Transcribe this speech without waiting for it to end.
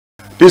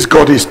This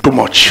God is too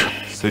much.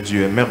 Ce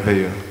Dieu est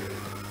merveilleux.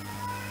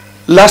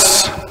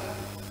 Last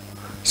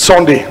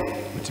Sunday,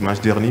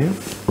 Dimanche dernier,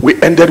 we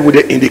ended with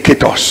the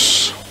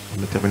indicators.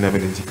 on a terminé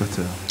avec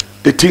l'indicateur.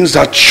 The things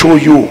that show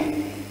you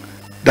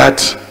that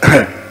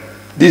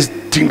this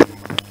thing,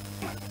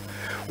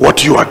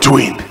 what you are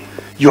doing,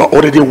 you are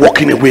already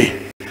walking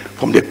away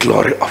from the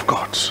glory of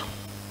God.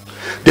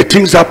 The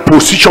things that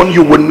position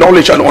you with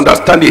knowledge and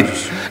understanding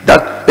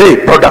that,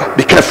 hey brother,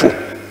 be careful.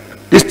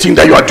 This thing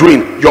that you are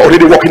doing, you're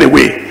already walking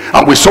away.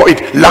 And we saw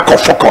it, lack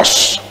of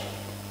focus.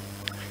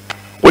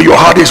 When your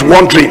heart is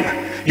wandering,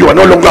 you are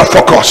no longer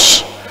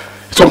focused.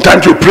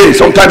 Sometimes you pray,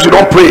 sometimes you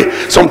don't pray,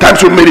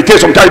 sometimes you meditate,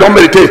 sometimes you don't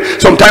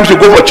meditate, sometimes you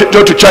go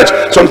to church,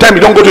 sometimes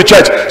you don't go to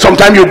church,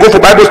 sometimes you go for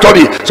Bible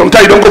study,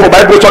 sometimes you don't go for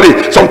Bible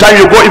study, sometimes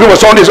you go even for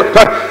Sundays.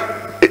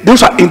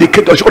 Those are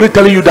indicators already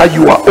telling you that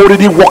you are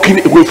already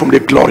walking away from the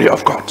glory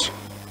of God.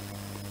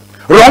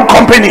 Wrong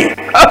company.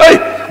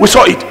 Hey, we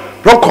saw it.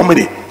 Wrong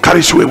company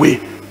carries you away.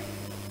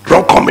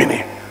 Wrong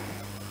company.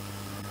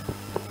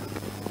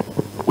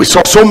 We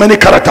saw so many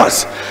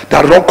characters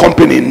that wrong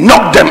company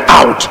knocked them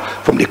out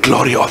from the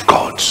glory of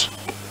God.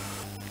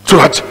 So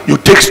that you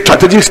take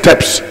strategic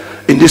steps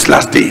in these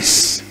last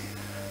days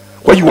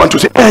when you want to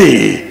say,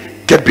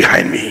 hey, get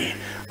behind me,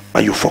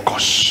 and you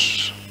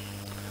focus.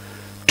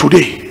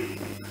 Today,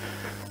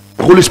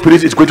 the Holy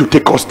Spirit is going to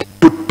take us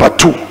to part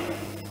two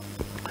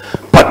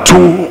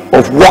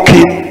of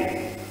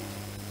walking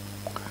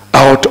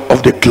out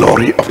of the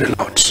glory of the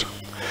Lord.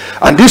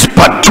 And this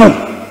part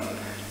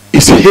 2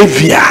 is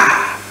heavier.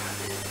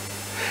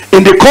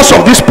 In the course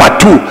of this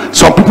part 2,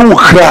 some people will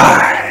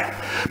cry,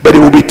 but it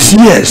will be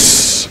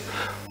tears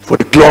for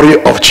the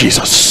glory of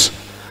Jesus.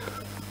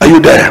 Are you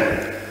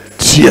there?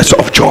 Tears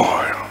of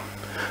joy.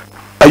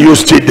 Are you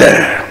still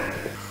there?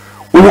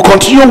 We will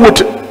continue with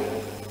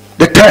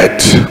the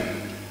third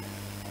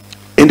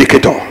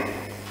indicator.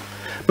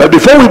 But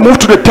before we move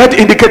to the third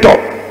indicator,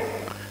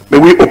 may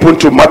we open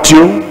to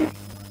Matthew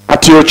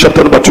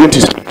chapter number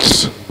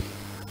 26,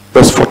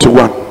 verse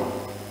 41.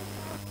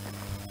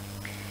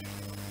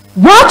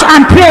 Watch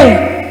and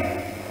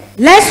pray,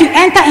 lest you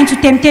enter into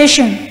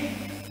temptation.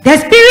 The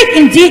spirit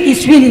indeed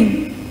is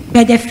willing,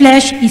 but the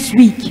flesh is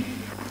weak.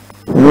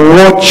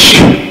 Watch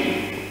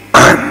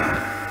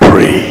and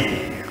pray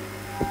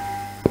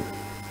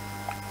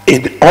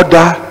in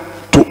order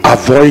to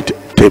avoid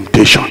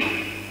temptation.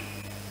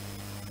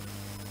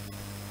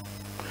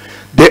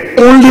 The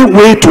only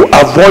way to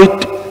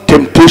avoid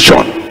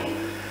temptation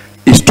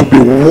is to be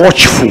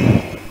watchful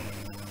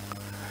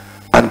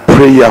and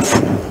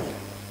prayerful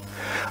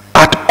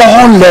at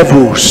all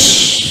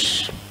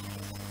levels,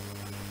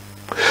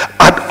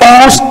 at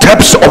all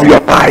steps of your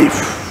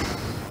life.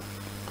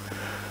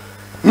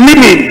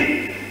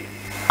 Meaning,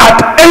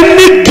 at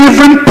any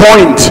given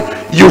point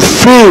you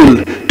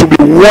fail to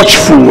be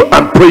watchful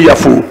and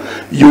prayerful,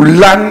 you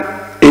land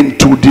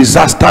into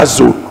disaster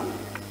zone.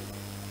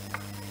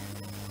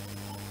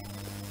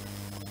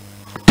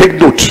 Take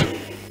note,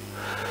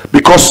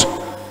 because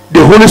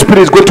the Holy Spirit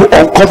is going to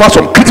uncover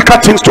some critical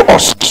things to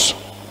us.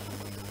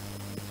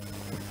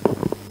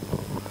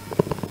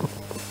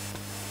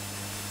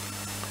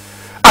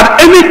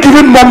 At any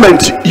given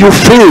moment you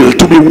fail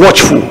to be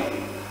watchful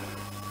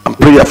and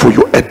prayerful,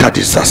 you enter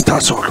disaster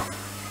zone.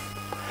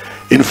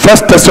 In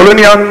 1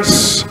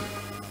 Thessalonians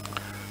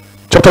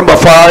chapter number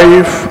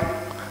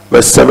 5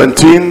 verse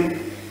 17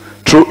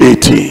 through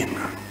 18.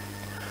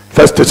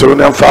 1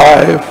 Thessalonians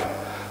 5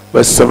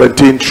 verse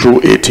 17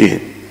 through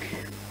 18.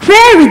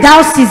 Pray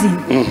without ceasing.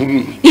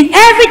 In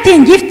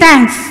everything give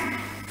thanks,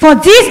 for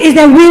this is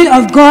the will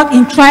of God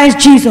in Christ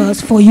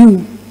Jesus for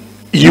you.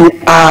 You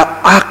are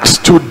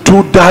asked to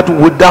do that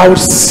without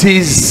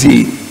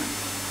ceasing.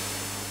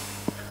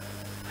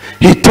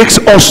 He takes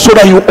us so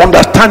that you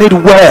understand it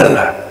well,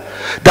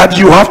 that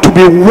you have to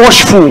be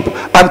watchful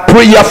and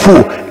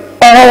prayerful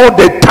all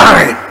the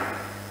time.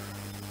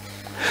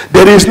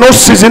 There is no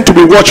season to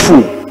be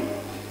watchful.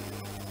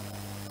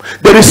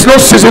 There is no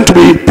season to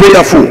be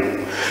prayerful.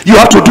 You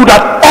have to do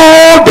that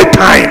all the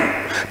time.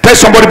 Tell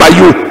somebody by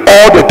you,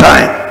 all the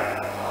time.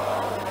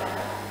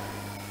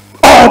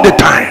 All the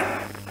time.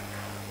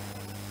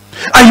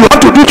 And you have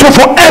to do so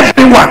for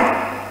everyone.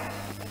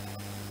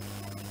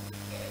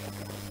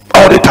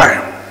 All the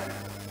time.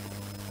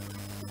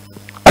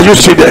 Are you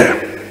still there?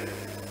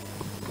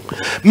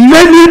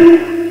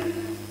 Many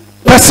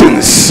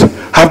persons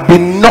have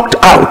been knocked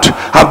out,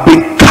 have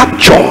been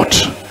captured,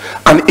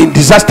 and in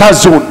disaster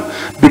zone,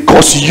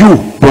 because you,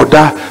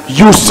 brother,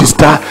 you,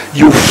 sister,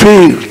 you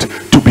failed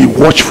to be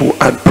watchful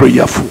and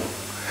prayerful,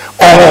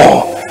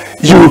 or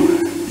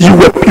you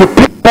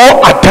pay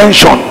more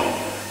attention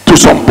to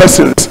some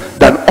persons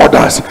than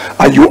others,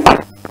 and you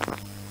are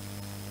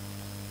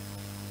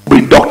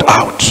being knocked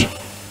out.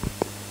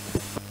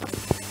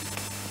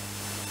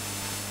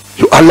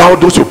 You allow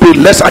those who pay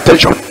less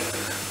attention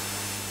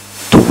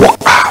to walk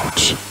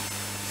out.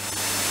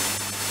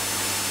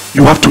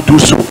 You have to do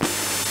so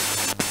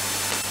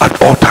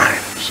at all times.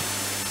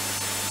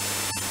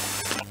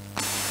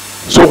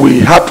 So we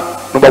have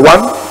number 1,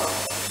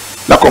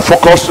 lack of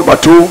focus. Number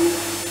 2,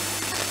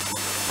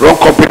 wrong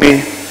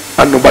company.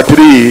 And number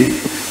 3,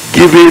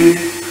 giving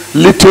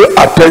little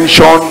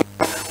attention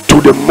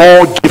to the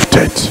more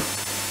gifted.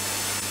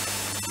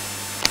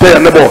 Tell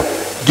your neighbor,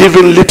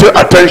 giving little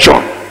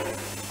attention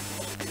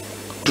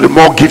to the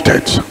more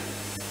gifted.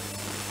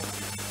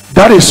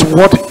 That is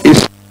what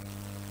is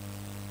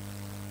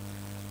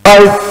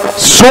why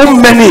so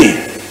many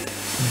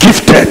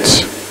gifted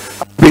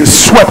have been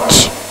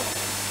swept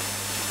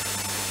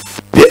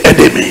the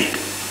enemy,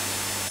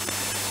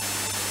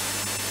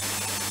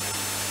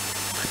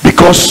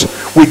 because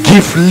we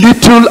give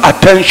little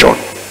attention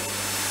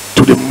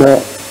to the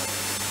more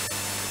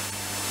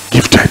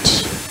gifted,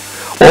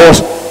 or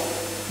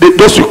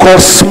those you call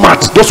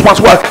smart, those ones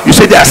who are, you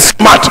say they are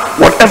smart,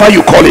 whatever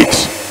you call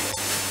it,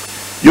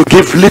 you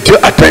give little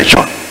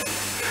attention.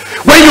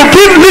 When you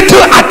give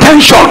little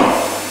attention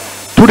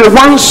to the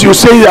ones you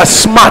say are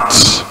smart,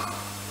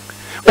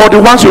 or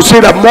the ones you say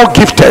are more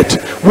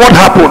gifted, what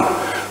happened?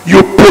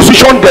 You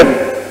position them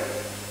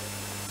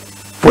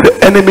for the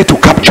enemy to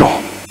capture.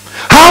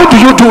 How do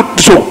you do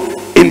so?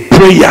 In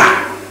prayer.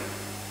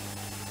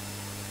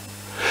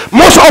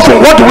 Most often,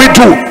 what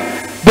do?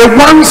 The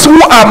ones who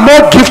are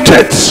more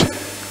gifted,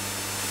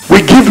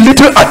 we give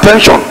little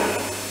attention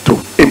to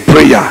in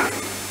prayer,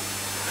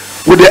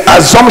 with the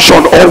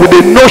assumption or with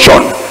the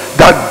notion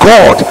that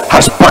God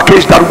has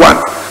packaged that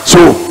one,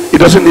 so it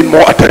doesn't need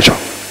more attention.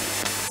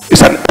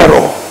 It's an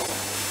error.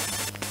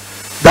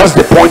 That's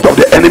the point of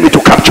the enemy to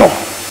capture.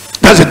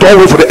 That's the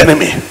doorway for the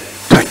enemy.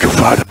 Thank you,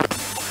 Father.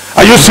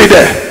 Are you see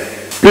there?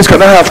 Please,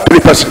 can I have 3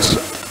 persons?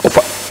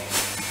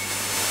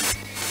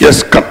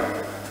 Yes, come.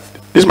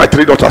 This is my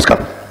 3 daughters.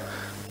 Come.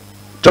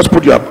 Just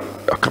put your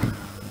come.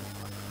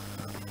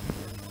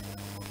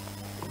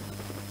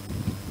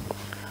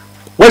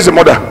 Where's the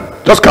mother?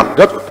 Just come.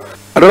 Just,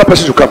 another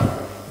person should come.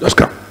 Just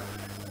come.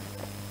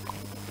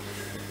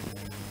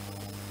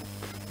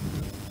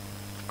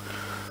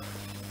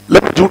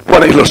 Let me do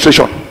one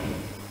illustration.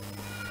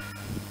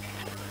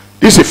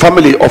 This is a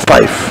family of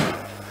 5.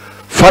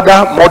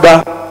 Father,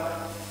 mother,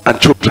 and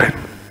children.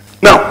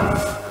 Now,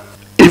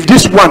 if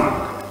this one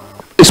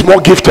is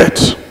more gifted,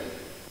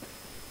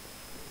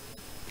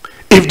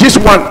 if this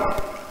one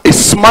is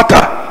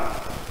smarter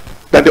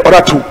than the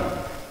other 2,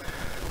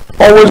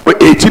 always with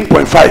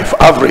 18.5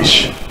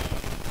 average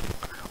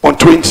on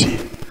 20,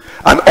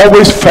 and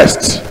always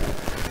first,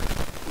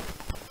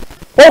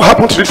 what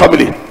happened to this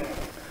family?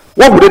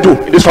 What would they do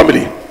in this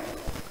family?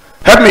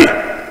 Help me.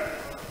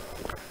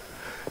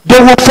 They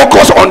will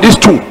focus on these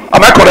 2.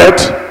 Am I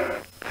correct?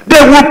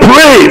 They will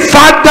pray,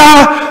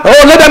 Father,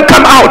 oh, let them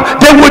come out.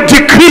 They will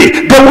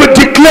decree, they will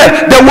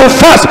declare, they will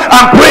fast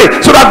and pray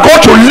so that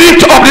God will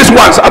lift up these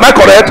ones. Am I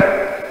correct?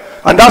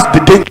 And that's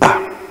the danger.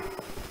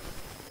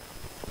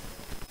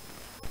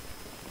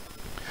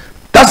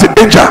 That's the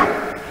danger.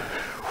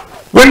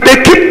 When they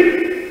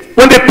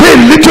pay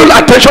little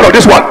attention on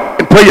this one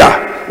in prayer,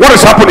 what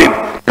is happening?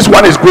 This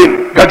one is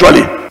going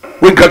gradually,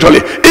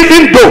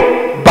 even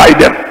though by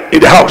them in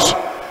the house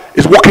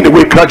is walking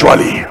away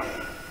gradually.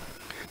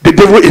 The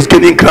devil is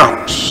gaining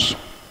grounds.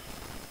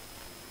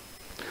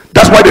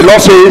 That's why the Lord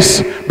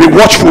says, be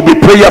watchful, be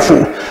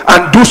prayerful,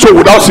 and do so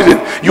without ceasing.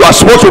 You are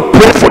supposed to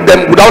pray for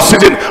them without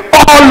ceasing,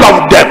 all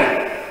of them.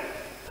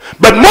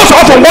 But most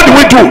often, what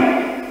do?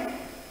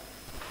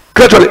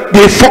 Gradually,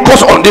 they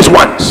focus on these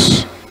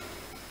ones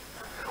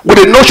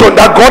with the notion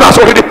that God has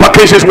already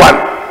packaged this one.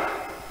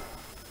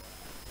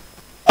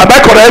 Am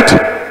I correct?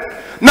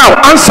 Now,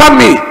 answer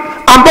me.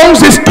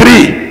 Amongst these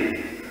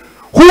 3,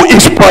 who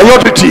is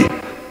priority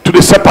to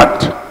the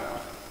serpent?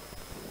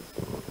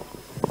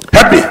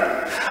 Help me.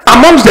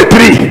 Amongst the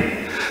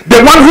 3, the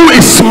one who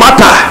is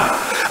smarter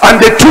and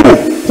the 2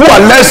 who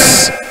are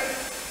less,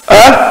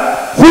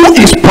 who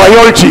is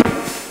priority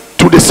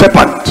to the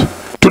serpent,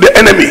 to the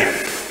enemy?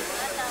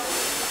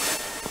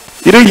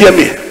 You didn't hear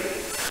me.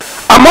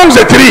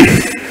 Amongst the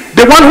 3,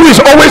 the one who is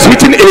always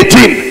hitting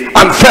 18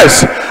 and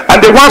first,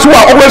 and the ones who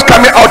are always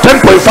coming out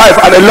 10.5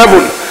 and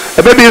 11,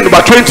 maybe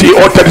number 20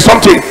 or 30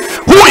 something,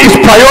 who is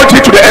priority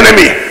to the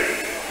enemy?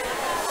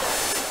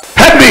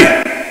 Help me.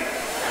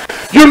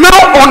 You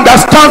now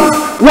understand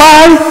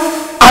why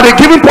are they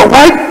giving,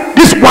 why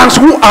these ones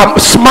who are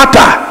smarter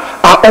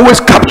are always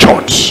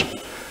captured,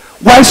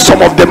 why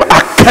some of them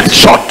are cut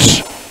short,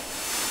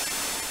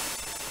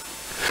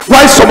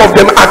 why some of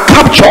them are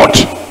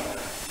captured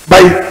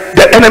by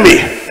the enemy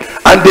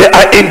and they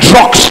are in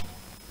drugs.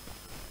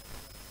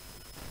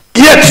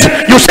 Yet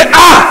you say,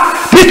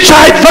 this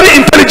child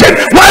very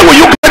intelligent, why will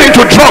you get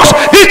into drugs?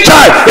 This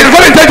child is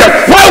very intelligent,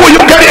 why will you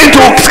get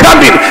into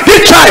scamming?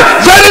 This child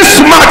very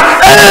smart,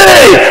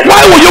 hey,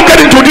 why will you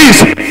get into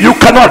this? You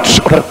cannot.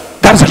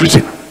 That's the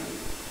reason.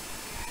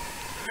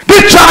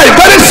 This child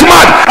very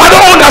smart, I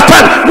don't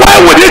understand, why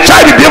would this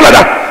child be like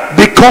that?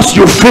 Because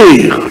you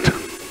failed.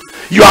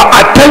 Your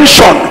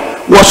attention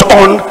was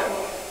on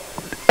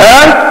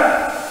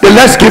the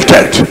less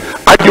gifted,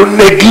 and you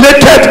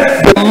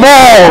neglected the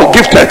more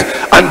gifted,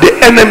 and the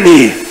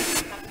enemy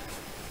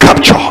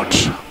captured.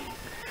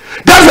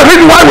 That's the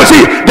reason why we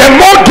see the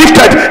more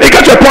gifted, it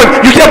gets to a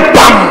point, you get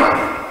bam.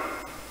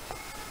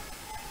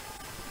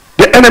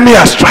 The enemy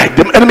has strike.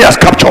 The enemy has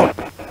captured.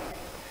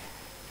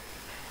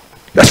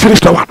 Let's finish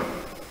that one.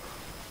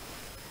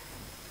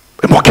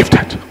 Be more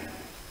gifted.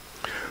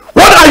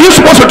 What are you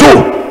supposed to do,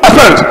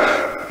 friends?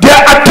 Their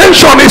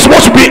attention is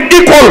supposed to be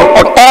equal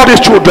on all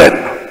these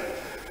children.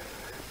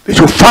 They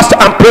should fast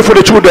and pray for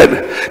the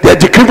children. They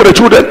decree for the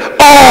children.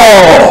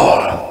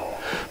 All.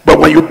 But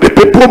when you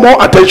pay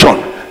more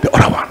attention, the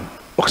other one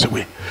walks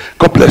away.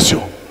 God bless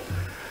you.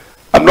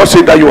 I'm not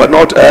saying that you are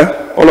not.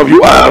 All of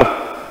you are.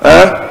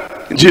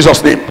 In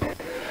Jesus' name.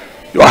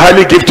 You are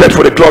highly gifted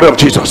for the glory of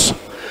Jesus.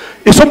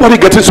 Is somebody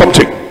getting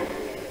something?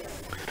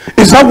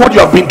 Is that what you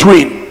have been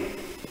doing?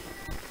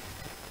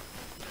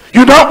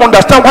 You now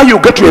understand why you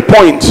get to a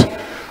point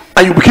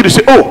and you begin to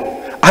say,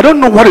 oh, I don't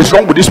know what is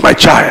wrong with this my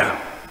child.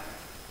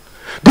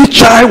 This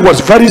child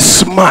was very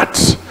smart.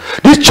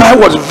 This child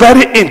was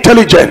very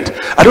intelligent.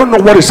 I don't know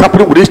what is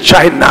happening with this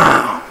child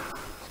now.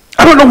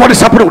 I don't know what is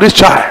happening with this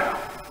child.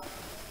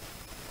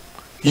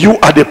 You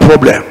are the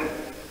problem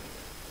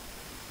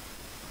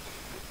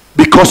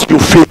because you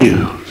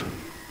failed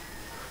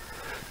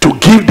to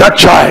give that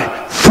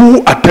child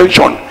full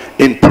attention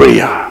in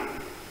prayer.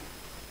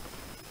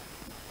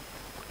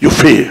 You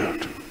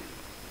failed.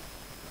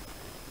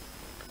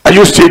 Are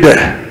you still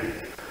there?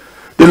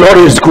 The Lord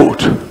is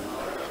good.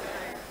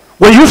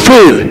 When you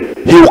fail,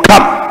 he will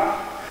come.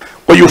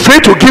 When you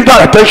fail to give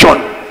that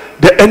attention,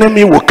 the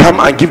enemy will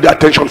come and give the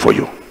attention for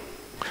you.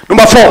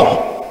 Number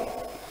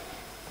 4,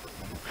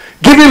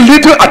 giving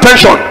little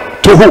attention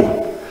to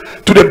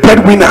who? To the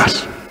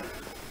breadwinners.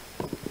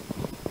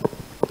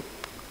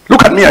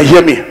 Look at me and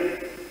hear me.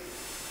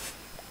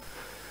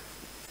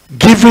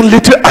 Giving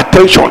little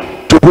attention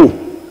to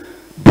who?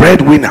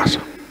 Breadwinners.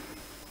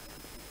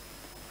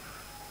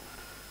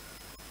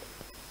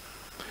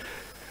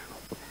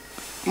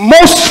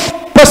 Most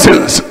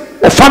persons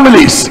or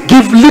families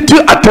give little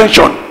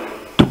attention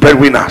to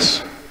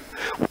breadwinners.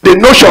 The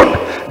notion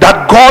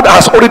that God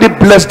has already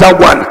blessed that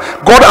one,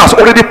 God has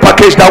already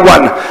packaged that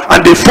one, and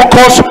they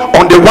focus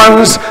on the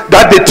ones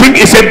that they think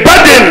is a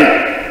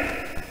burden.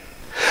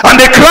 And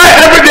they cry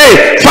every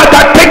day,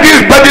 Father, take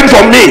this burden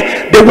from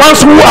me. The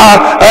ones who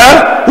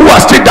are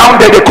still down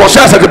there, they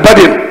consider as a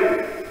burden.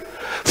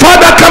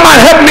 Father, come and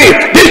help me.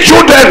 These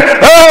children,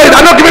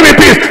 they're not giving me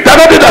peace. They're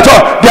not doing that at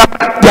all.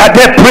 They are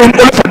there praying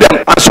only for them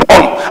and so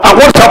on. And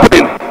what's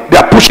happening? They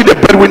are pushing the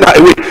breadwinner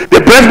away. The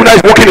breadwinner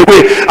is walking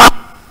away. And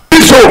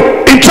so,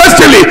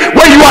 interestingly,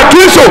 when you are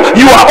doing so,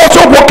 you are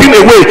also walking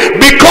away,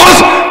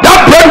 because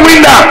that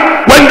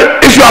breadwinner, when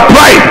if you are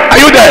pride, are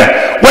you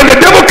there? When the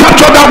devil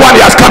captured that one,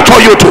 he has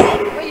captured you too.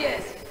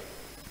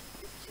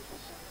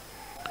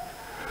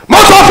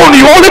 Most often,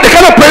 you only the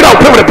kind of prayer that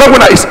will pray with the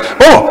breadwinner is,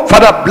 oh,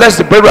 Father, bless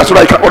the breadwinner so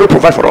that he can already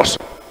provide for us.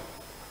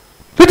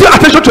 Little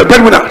attention to the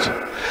breadwinner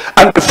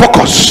and the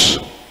focus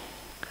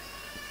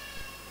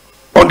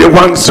on the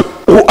ones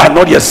who are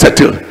not yet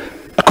settled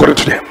according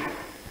to them.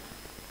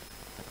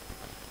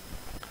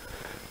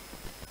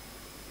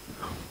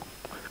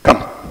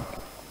 Come.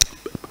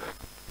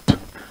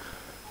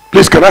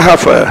 Please, can I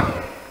have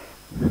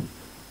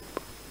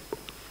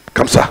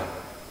come, sir.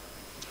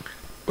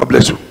 God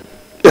bless you.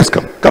 Yes,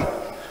 come.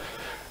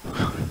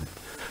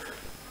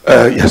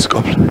 Yes,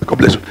 God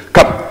bless you.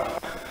 Come.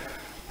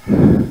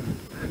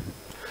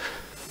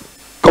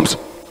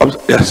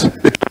 Yes,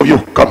 the two of you,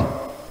 come.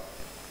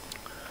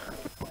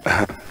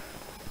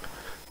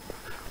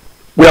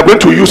 We are going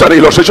to use an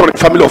illustration in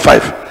family of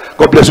 5.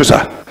 God bless you,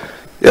 sir.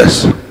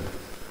 Yes.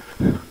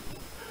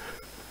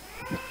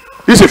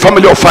 This is a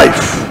family of 5.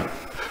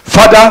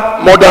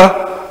 Father,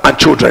 mother, and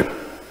children.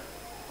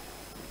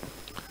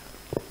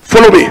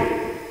 Follow me.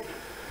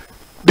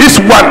 This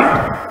one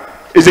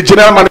is the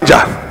general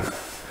manager.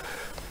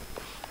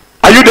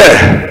 Are you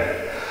there?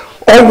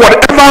 Or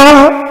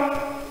whatever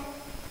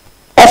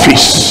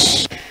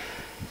office,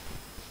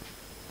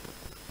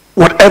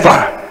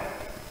 whatever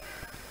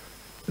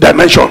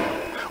dimension,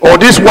 or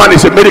this one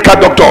is a medical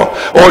doctor,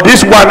 or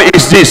this one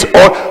is this,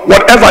 or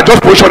whatever,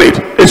 just position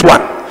it. This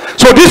one.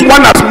 So this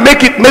one has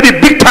made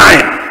it big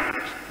time.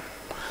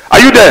 Are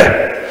you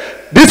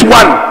there? This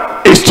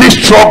one is still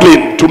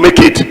struggling to make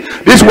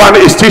it. This one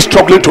is still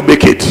struggling to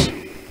make it.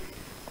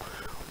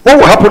 What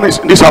will happen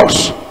in this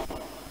house?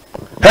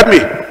 Help me.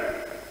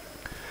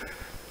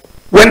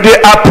 When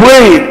they are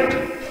praying,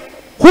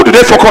 who do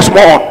they focus more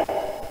on?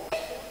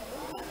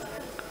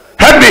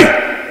 Help me.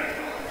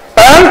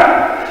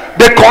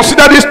 They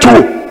consider these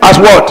two as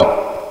what?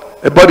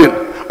 A burden.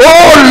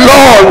 Oh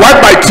Lord,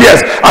 wipe my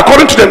tears.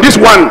 According to them, this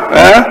one.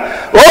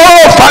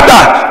 Oh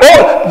Father.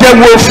 Oh, they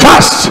will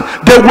fast.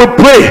 They will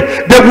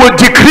pray. They will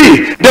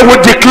decree. They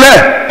will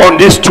declare on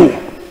these two.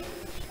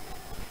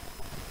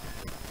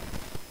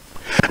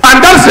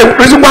 And that's the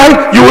reason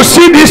why you will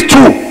see these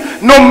two,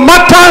 no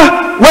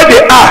matter where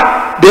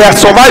they are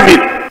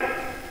surviving.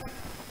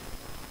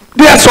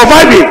 They are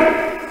surviving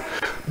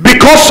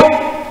because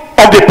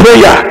of the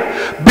prayer,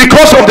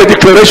 because of the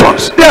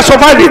declarations. They are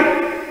surviving.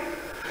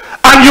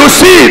 And you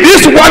see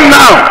this one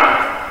now,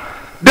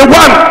 the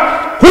one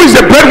who is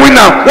the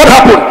breadwinner, what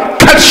happened?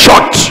 Cut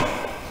short.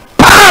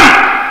 Bam!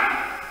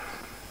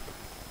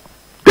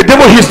 The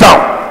devil hits down.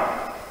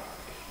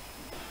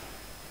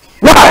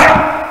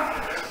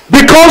 Why?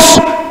 Because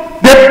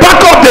the back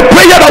of the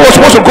prayer that was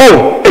supposed to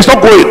go is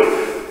not going,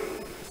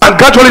 and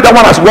gradually that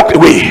one has walked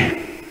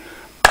away.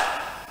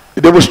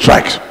 The devil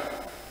strikes.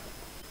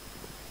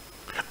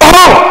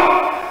 Oh,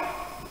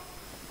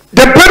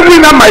 the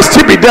breadwinner might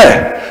still be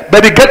there,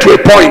 but they get to a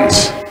point.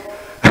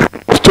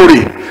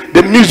 Story,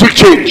 the music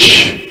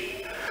change.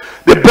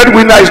 The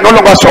breadwinner is no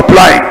longer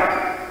supplying.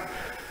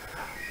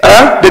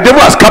 The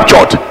devil has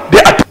captured the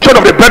attention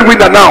of the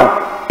breadwinner.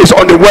 Now is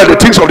on the world, the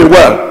things of the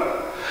world.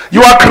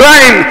 You are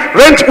crying,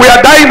 rent, we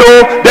are dying,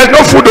 oh, there's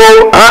no food,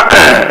 oh,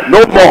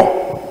 no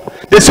more.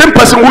 The same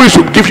person who used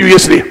to give you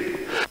yesterday,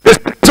 the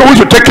same person who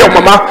used to take care of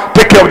mama,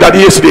 take care of daddy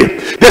yesterday,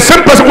 the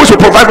same person who used to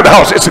provide for the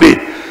house yesterday,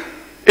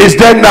 is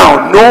there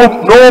now.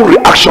 No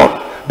reaction.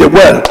 The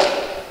world,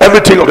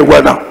 everything of the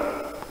world now,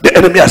 the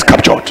enemy has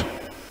captured.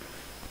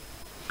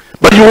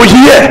 But you will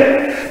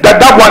hear that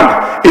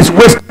one is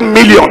wasting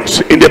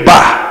millions in the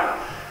bar,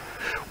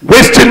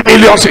 wasting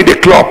millions in the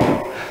club,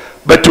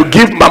 but to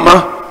give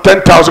mama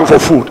 10,000 for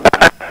food,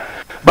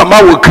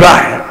 mama will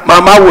cry,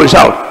 mama will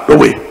shout, no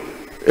way,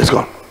 it's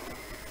gone.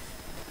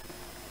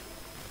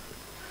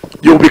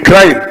 You will be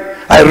crying,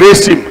 I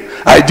raised him,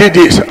 I did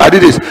this,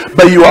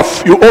 but you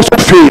also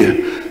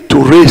fail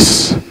to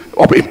raise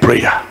up in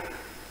prayer.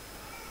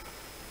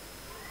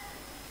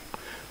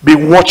 Be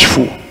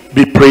watchful,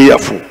 be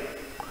prayerful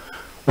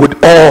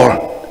with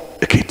all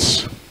the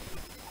kids.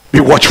 Be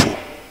watchful,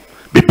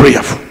 be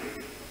prayerful.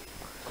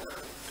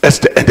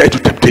 Let's enter into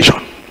temptation.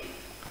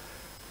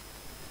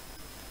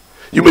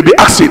 You may be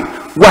asking,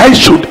 why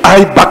should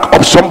I back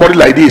up somebody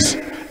like this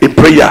in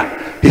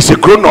prayer? He's a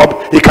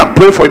grown-up, he can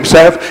pray for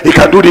himself, he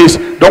can do this.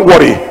 Don't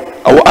worry,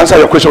 I will answer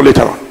your question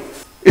later on.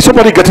 Is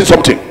somebody getting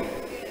something?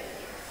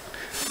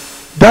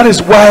 That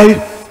is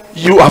why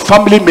your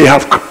family may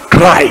have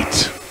cried.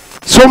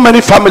 So many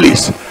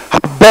families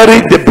have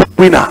buried the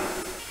breadwinner.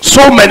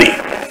 So many,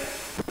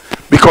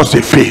 because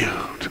they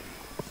failed.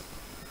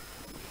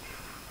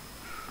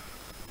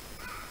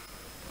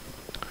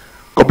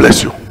 God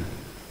bless you.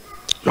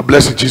 You're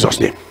blessed in Jesus'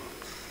 name.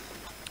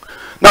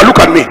 Now look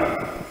at me.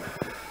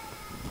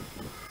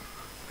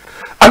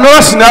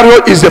 Another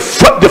scenario is the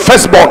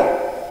firstborn.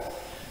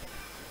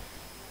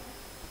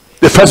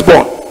 The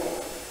firstborn.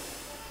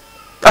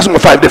 That's number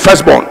 5, the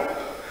firstborn.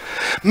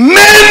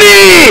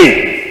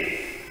 Many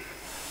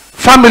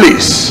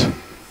families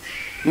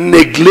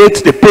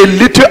neglect, they pay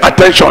little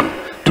attention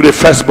to the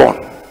firstborn.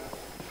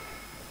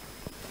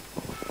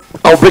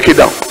 I'll break it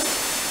down.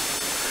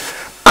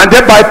 And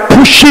thereby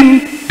pushing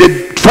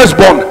the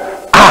firstborn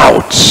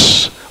out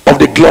of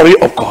the glory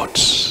of God.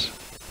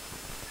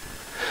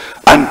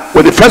 And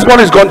when the firstborn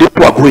is gone, the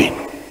people are going.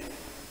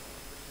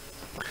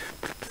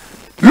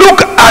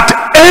 Look at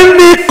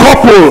any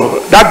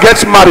couple that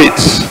gets married,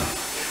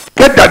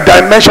 get that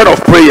dimension of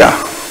prayer.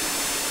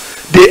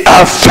 They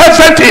are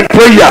fervent in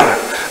prayer.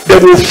 They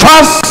will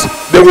fast,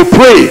 they will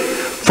pray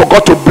for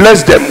God to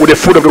bless them with the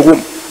fruit of the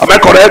womb. Am I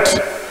correct?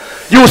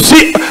 You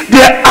see,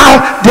 they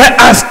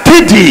are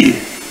steady.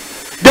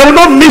 They will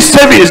not miss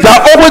service. They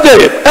are over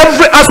there.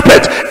 Every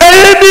aspect,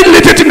 any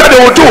little thing that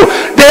they will do,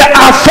 they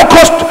are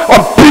focused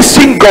on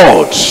pleasing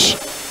God.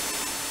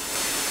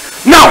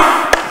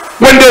 Now,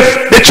 when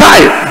the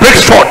child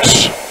breaks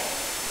forth,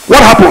 what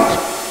happens?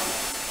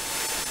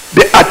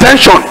 The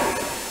attention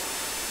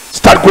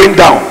start going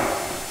down,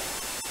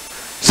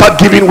 start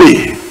giving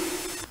way.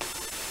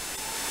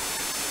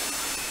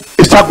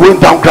 It start going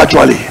down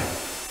gradually.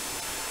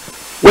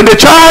 When the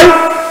child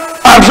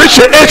has reached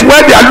the age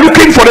where they are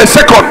looking for the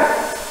second,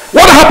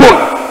 what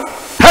happened?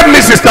 Help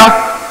me, sister.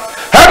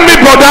 Help me,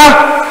 brother.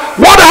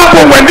 What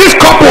happened when this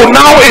couple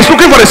now is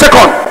looking for the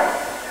second?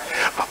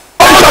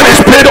 Attention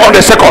is paid on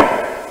the second.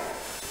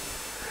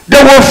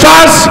 They will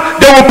fast,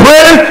 they will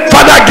pray.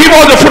 Father, give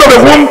us the fruit of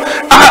the womb.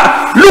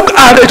 Look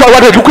at it. What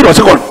they're looking for the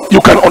second.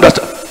 You can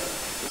understand.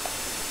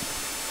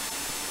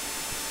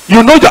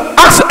 You know,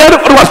 ask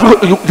everyone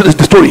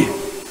the story.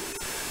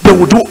 They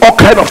will do all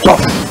kind of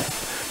stuff,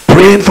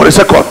 praying for the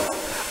second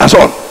and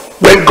so on.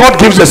 When God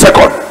gives the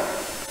second,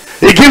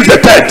 he gives the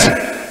third.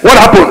 What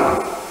happened?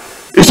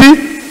 You see,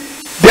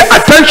 the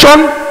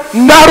attention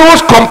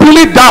narrows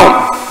completely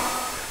down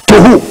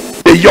to who?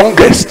 The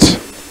youngest.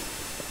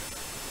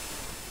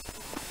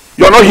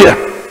 You're not here.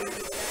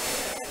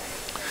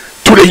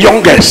 To the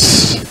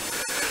youngest.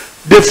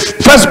 The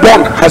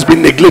firstborn has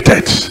been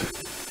neglected.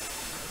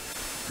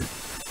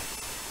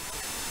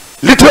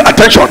 Little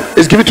attention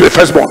is given to the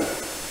firstborn.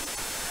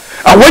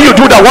 And when you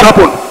do that, what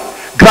happened?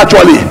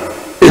 Gradually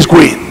it's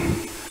going.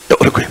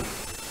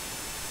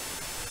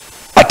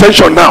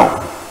 Attention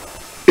now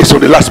is on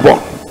the last born.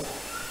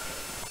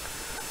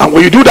 And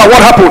when you do that,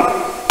 what happened?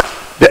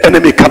 The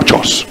enemy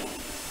captures.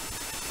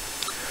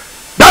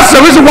 That's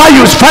the reason why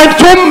you find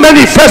so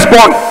many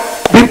firstborn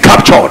being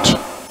captured,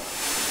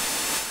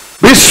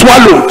 being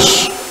swallowed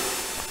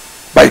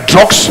by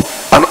drugs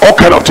and all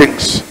kind of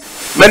things.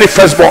 Many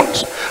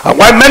firstborns. And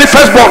while many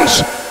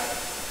firstborns,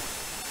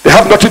 they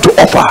have nothing to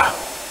offer.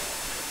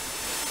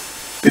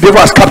 The devil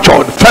has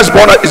captured.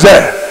 Firstborn is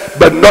there,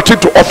 but nothing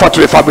to offer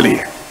to the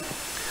family.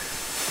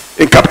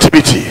 In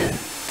captivity.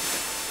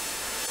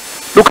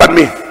 Look at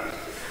me.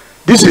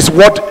 This is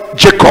what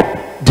Jacob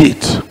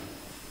did.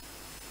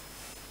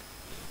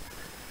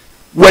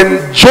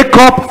 When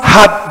Jacob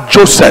had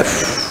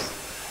Joseph,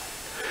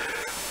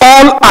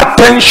 all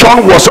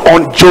attention was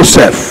on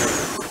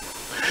Joseph.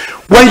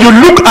 When you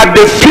look at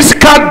the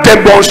physical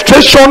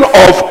demonstration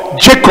of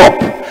Jacob,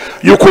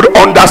 you could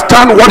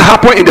understand what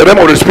happened in the realm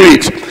of the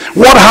spirit,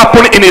 what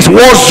happened in his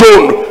war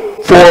zone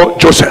for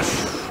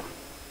Joseph.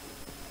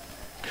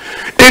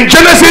 In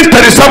Genesis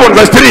 37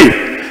 verse 3,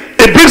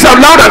 it brings out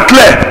loud and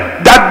clear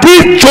that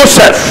this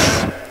Joseph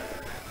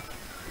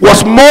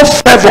was more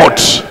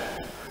favored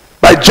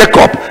by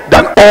Jacob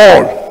than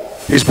all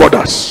his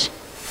brothers.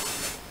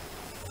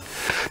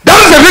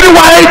 That is the reason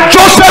why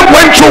Joseph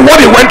went through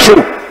what he went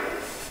through.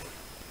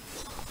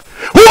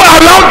 Who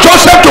allowed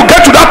Joseph to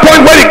get to that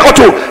point where he got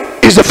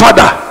to is the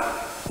father.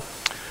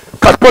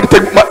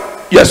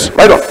 Yes,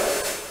 right on.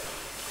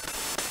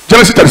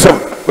 Genesis 37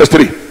 verse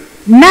 3.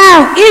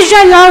 Now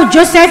Israel loved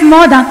Joseph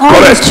more than all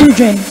Correct. his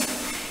children,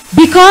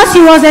 because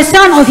he was the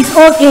son of his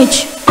old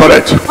age.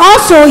 Correct.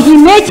 Also he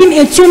made him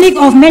a tunic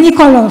of many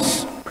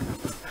colors.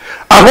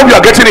 I hope you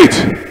are getting it.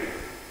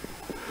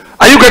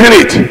 Are you getting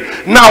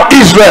it? Now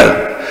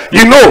Israel,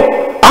 you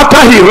know,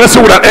 after he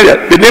wrestled with an angel,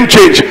 the name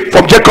changed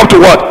from Jacob to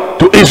what?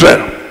 To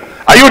Israel.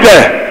 Are you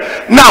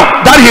there?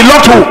 Now that he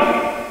loved who?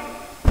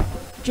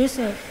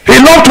 Joseph. He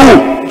loved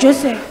who?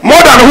 Joseph.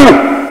 More than who?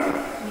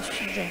 His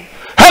children.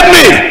 Help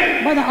me.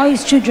 More than all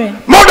his children.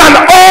 More than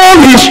all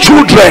his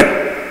children.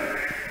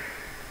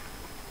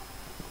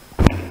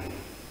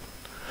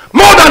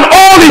 More than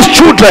all his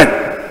children.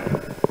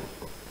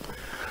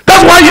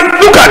 That's why you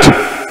look at.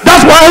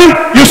 That's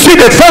why you see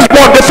the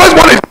firstborn. The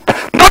firstborn is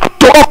not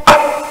to offer,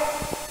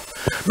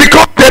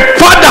 because the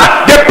father,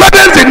 the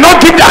parents did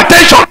not give the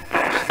attention,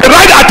 the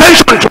right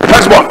attention to the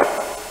firstborn.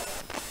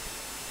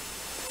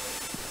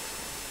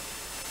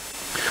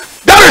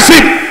 That is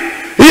him.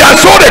 He has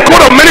sold a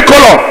coat of many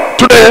color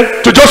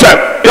to Joseph.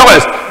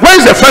 Yes. Where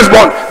is the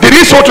firstborn? Did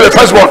he sow to the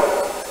firstborn?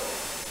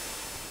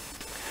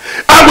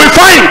 And we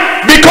find,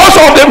 because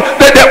of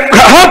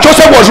how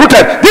Joseph was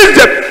rooted,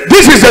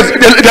 this is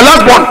the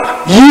lastborn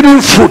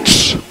yielding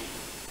fruits.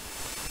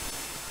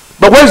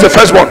 But where is the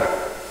firstborn?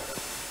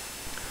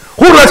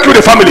 Who rescued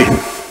the family?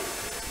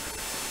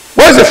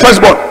 Where is the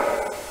firstborn?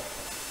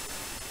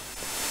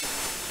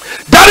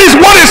 That is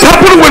what is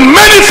happening with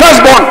many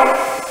firstborn.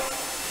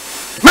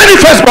 Many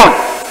firstborn.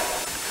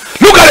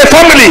 Look at a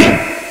family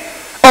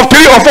of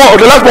 3 or 4 of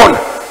the lastborn.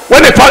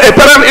 When a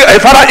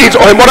father eats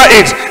or a mother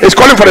eats, is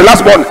calling for the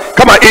lastborn.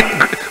 Come and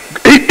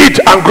eat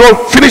and grow,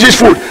 finish his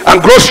food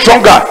and grow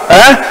stronger,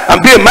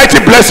 and be a mighty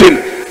blessing.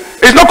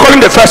 It's not calling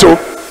the first,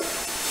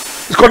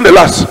 it's calling the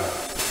last.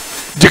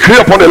 Decree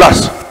upon the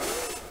last.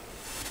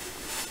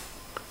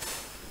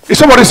 Is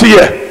somebody see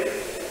here?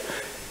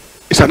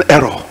 It's an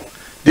error.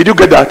 Did you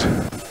get that?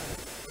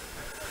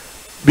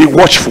 Be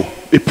watchful,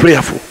 be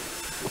prayerful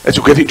as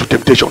you get into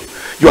temptation.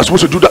 You are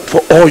supposed to do that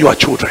for all your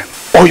children.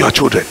 All your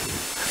children.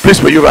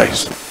 Please, may you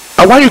rise.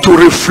 I want you to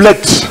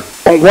reflect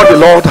on what the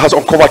Lord has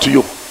uncovered to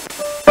you.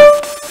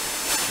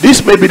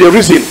 This may be the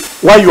reason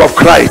why you have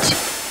cried.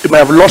 You may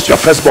have lost your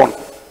firstborn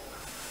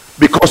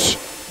because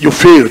you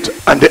failed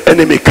and the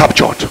enemy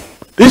captured.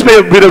 This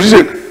may be the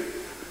reason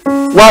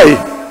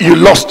why you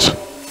lost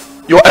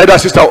your elder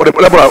sister or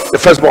the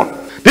firstborn.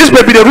 This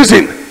may be the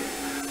reason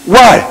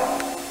why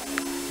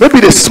maybe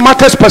the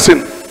smartest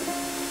person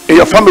in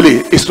your family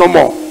is no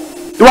more.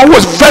 The one who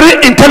was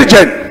very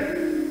intelligent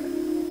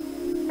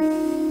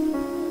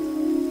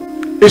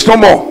is no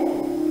more,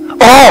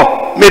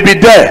 or maybe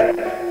there,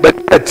 but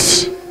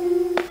it's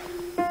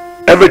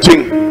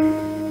everything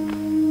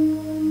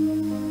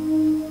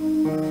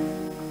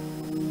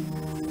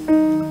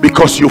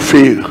because you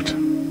failed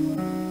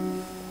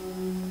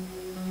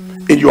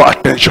in your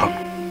attention.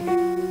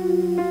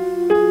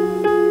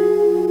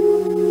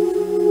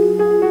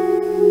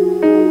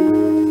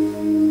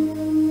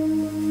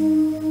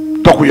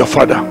 Talk with your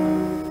father.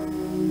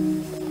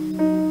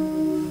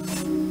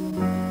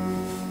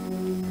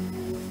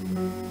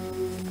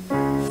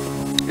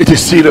 It is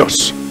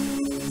serious.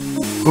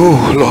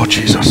 Oh Lord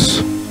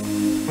Jesus,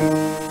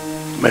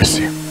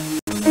 mercy.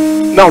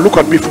 Now look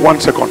at me for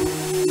 1 second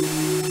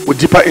with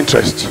deeper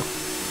interest.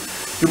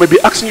 You may be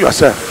asking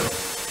yourself,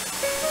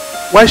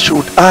 why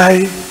should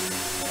I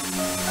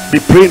be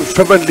praying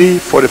fervently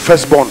for the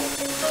firstborn,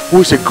 who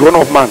is a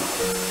grown-up man,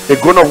 a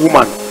grown-up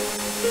woman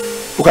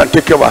who can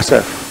take care of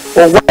herself?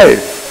 Or why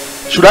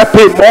should I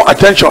pay more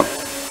attention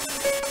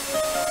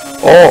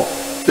or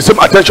the same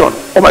attention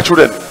on my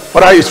children?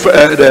 Whether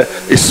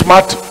is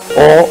smart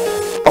or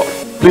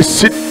please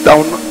sit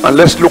down and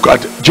let's look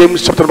at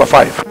James chapter number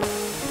 5,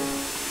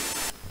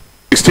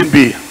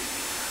 16b.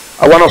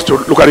 I want us to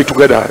look at it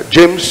together.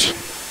 James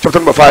chapter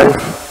number 5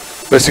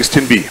 verse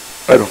 16b.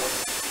 Right on.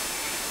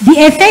 The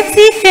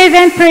effective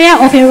fervent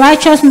prayer of a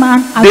righteous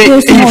man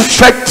avails The much.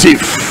 effective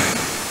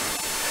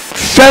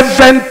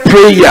fervent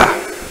prayer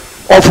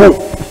of who?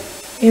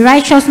 A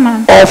righteous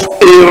man. Of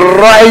a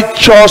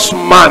righteous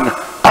man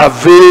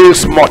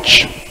avails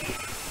much.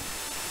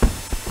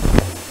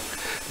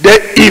 The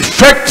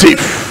effective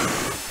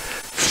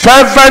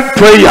fervent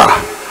prayer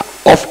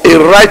of a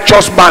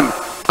righteous man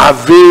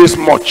avails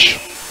much.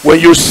 When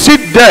you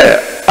sit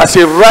there as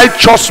a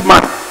righteous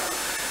man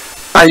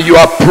and you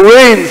are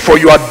praying for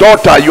your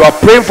daughter, you are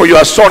praying for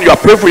your son, you are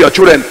praying for your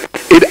children,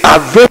 it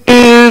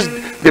avails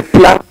the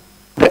plan of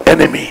the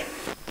enemy.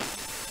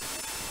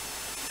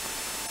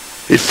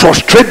 It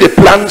frustrates the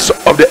plans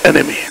of the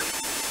enemy.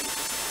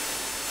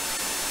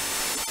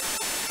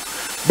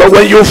 But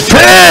when you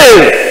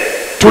fail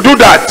to do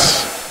that,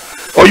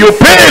 or you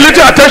pay a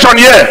little attention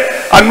here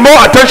and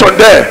more attention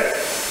there,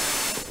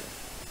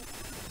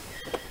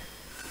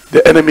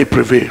 the enemy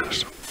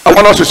prevails. I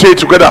want us to say it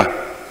together.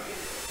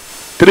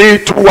 3,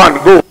 2,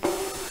 1, go.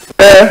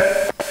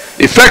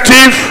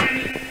 Effective.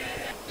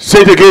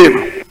 Say it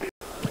again.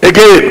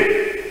 Again.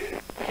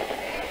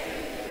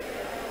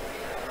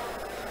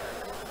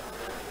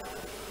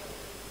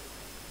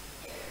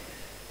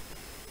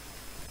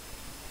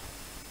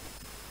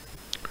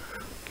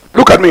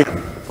 Look at me.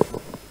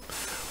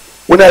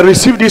 When I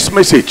received this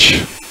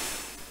message,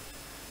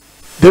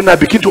 then I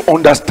began to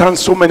understand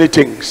so many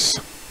things.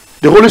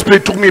 The Holy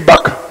Spirit took me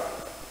back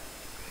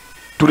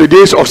to the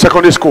days of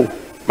secondary school,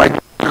 my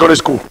secondary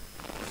school,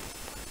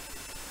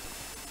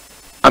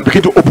 and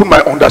began to open my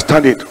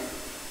understanding.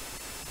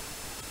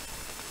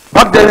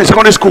 Back then in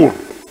secondary school,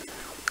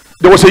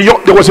 he was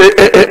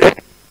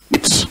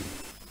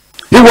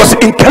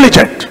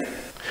intelligent.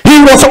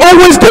 He was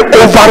always the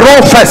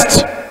overall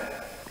first.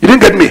 You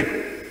didn't get me?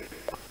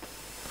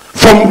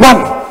 From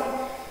 1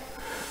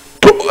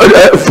 to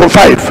from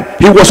 5,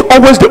 he was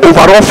always the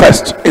overall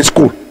first in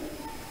school.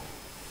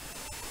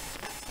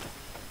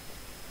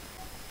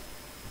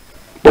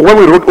 But when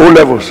we wrote O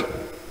levels,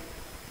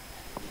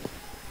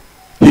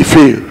 he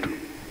failed.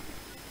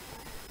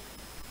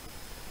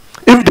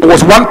 If there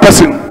was one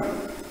person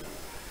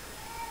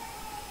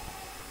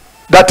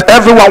that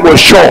everyone was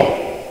sure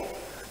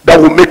that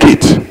would make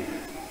it,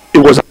 it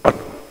was one.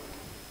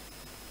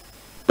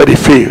 But he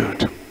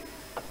failed.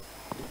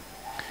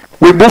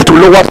 We moved to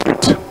lower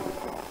street.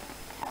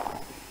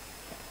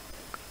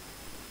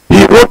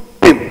 He wrote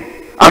in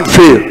and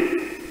failed.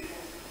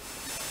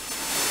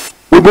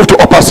 We moved to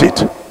upper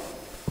seat.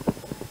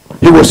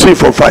 He was saved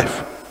from 5.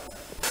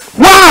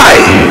 Why?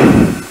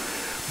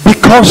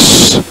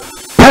 Because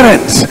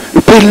parents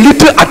pay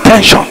little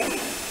attention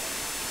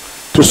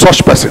to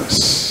such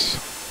persons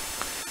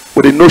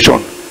with the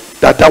notion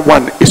that that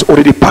one is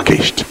already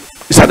packaged.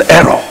 It's an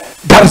error.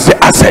 That's the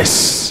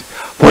access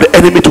for the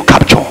enemy to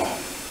capture.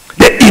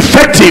 The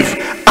effective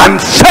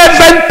and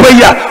fervent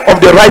prayer of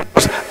the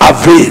righteous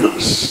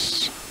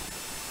avails.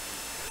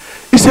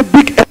 It's a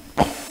big error.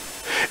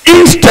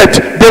 Instead,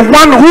 the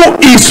one who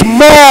is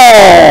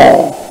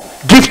more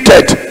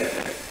gifted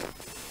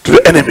to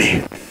the enemy,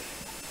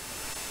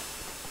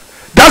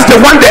 that's the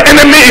one the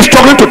enemy is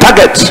struggling to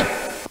target,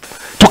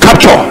 to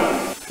capture.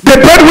 The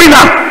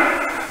breadwinner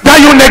that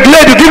you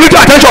neglect, you give it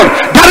attention,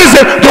 that is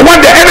the one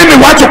the enemy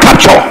wants to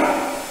capture.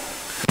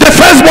 The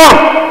firstborn,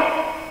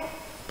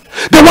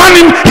 the one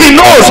he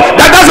knows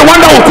that's the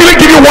one that will quickly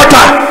give you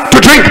water to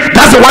drink,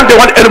 that's the one the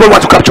enemy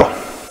wants to capture.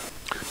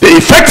 The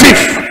effective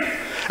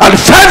and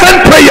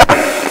fervent prayer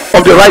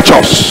of the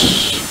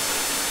righteous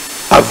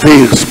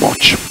avails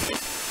much.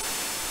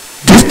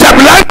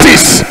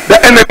 Destabilizes the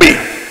enemy,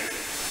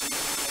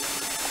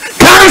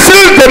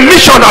 cancels the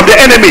mission of the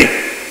enemy,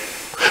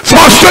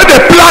 frustrates the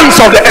plans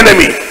of the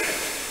enemy.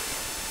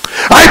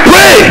 I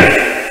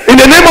pray in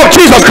the name of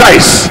Jesus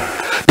Christ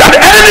that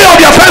any of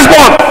your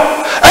firstborn,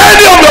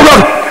 any of your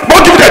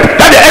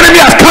motivated that the enemy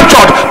has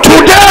captured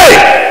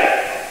today,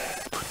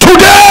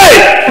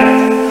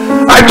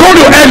 I told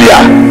you earlier,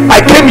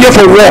 I came here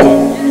for war.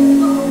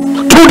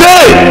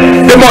 Today,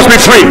 they must be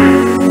free.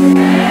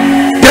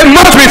 They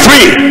must be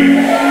free.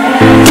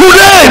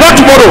 Today, not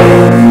tomorrow.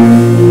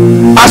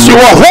 As you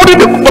are holding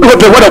the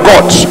word of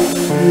God,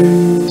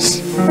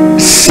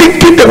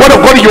 sinking the word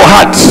of God in your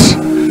heart,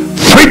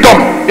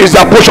 freedom is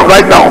their portion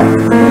right now.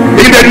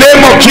 In the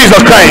name of Jesus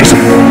Christ,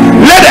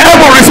 let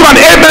everyone receive an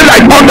amen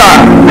like thunder.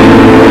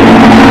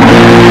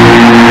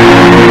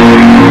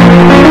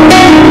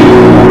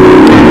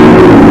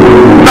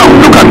 Now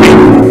look at me.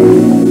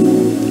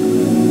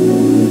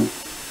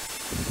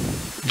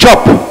 Job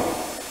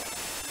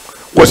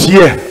was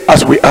here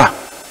as we are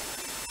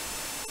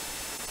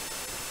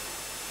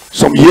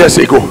some years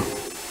ago.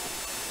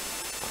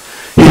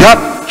 He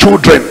had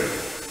children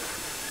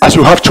as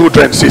you have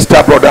children,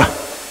 sister, brother.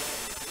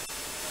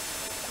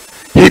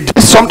 He did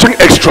something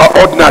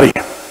extraordinary.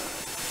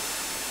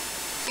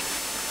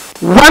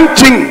 One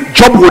thing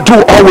Job would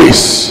do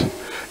always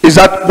is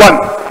that one,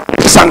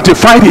 he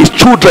sanctified his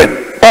children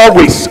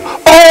always,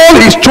 all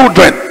his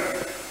children.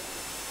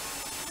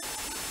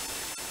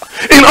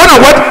 In other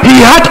words, he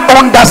had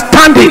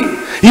understanding.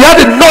 He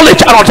had the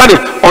knowledge and understanding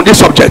on these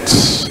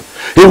subjects.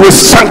 He will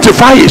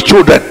sanctify his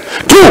children.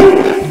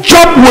 2,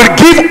 Job will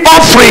give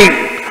offering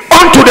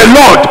unto the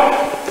Lord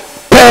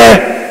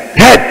per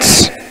head.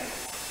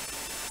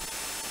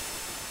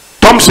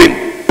 Thompson,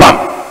 Pam.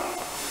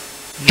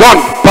 John,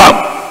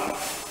 Pam.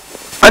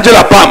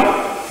 Angela,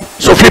 Pam.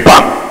 Sophie,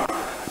 Pam.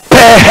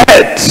 Per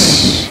head.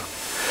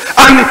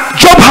 And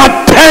Job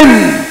had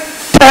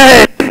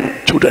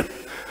 10 children.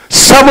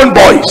 7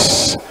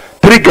 boys,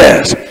 3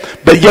 girls.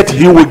 But yet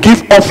he will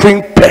give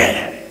offering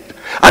per.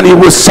 And he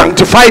will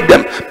sanctify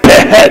them per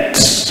head.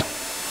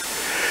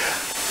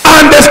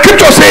 And the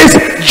scripture says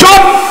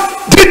Job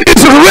did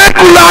this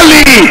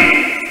regularly.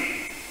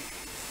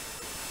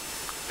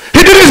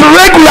 He did this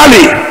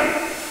regularly.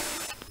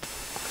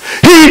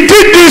 He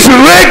did this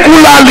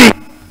regularly.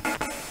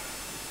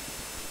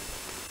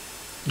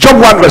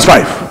 Job 1 verse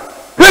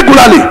 5.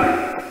 Regularly.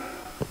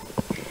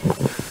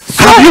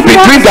 Have you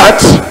been doing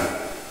that?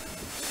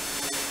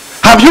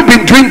 Have you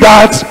been doing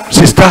that,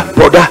 sister,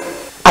 brother?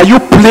 Are you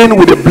playing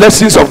with the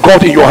blessings of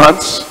God in your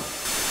hands?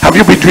 Have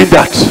you been doing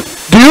that?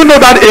 Do you know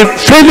that a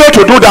failure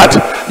to do that,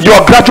 you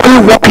are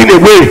gradually walking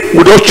away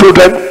with those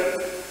children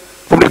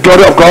from the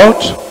glory of God?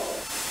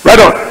 Right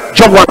on.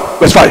 Job 1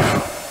 verse 5.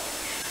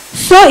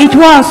 So it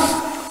was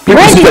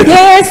when the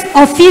days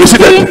of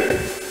feasting.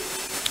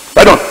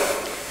 Right on.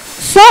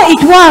 So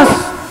it was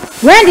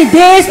when the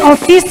days of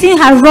feasting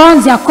had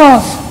run their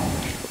course,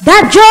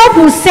 that Job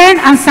will send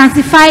and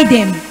sanctify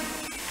them,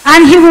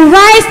 and he will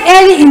rise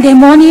early in the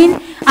morning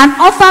and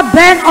offer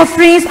burnt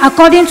offerings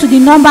according to the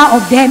number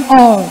of them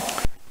all.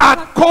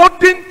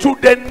 According to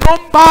the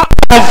number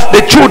of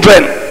the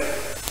children.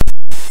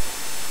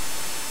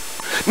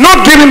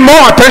 Not giving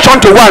more attention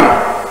to one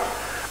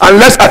and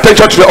less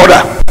attention to the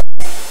other.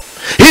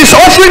 He's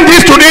offering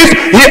this to this,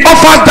 he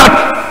offers that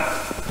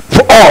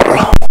for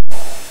all.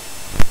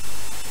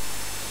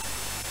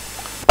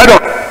 I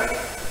don't.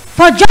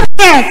 For Job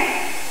said,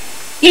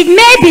 it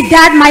may be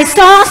that my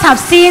sons have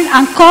sinned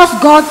and caused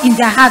God in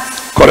their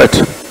hearts.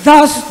 Correct.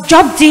 Thus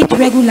Job did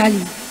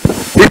regularly.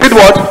 He did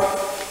what?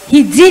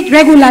 He did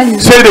regularly.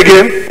 Say it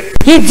again.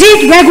 He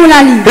did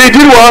regularly. He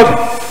did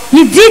what?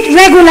 He did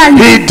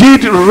regularly. He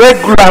did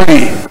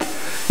regularly.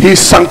 He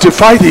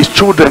sanctified his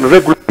children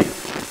regularly.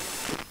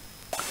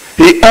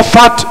 He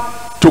offered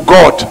to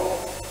God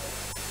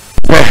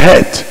per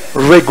head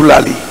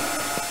regularly.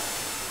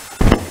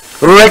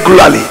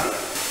 Regularly.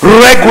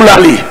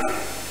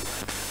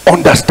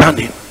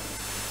 Understanding.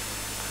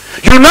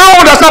 You now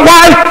understand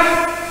why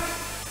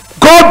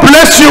God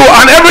bless you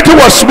and everything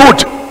was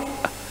smooth,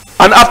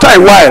 and after a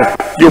while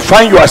you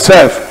find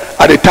yourself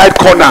at a tight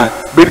corner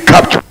being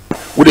captured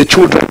with the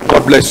children.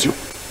 God bless you.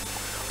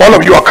 All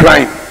of you are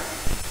crying.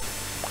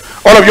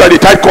 All of you are at the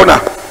tight corner.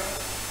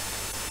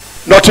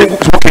 Nothing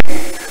is working.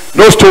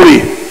 No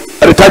story.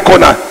 At the tight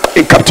corner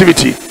in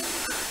captivity.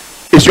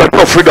 It's your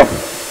day of freedom.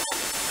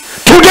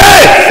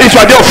 Today is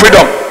your day of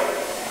freedom.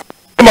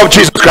 In the name of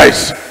Jesus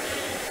Christ.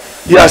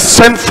 He has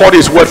sent forth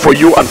his word for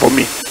you and for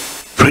me.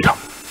 Freedom.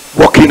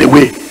 Walking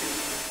away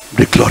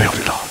the glory of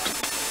the Lord.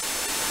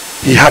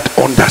 He had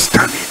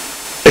understanding.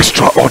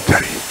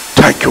 Extraordinary.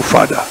 Thank you,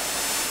 Father.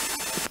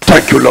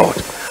 Thank you, Lord.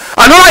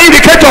 Another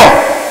indicator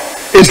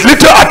is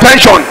little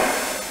attention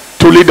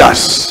to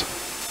leaders.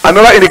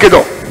 Another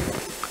indicator.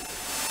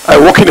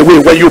 Walking away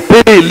when you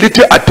pay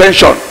little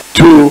attention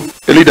to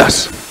the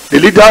leaders. The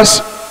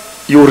leaders,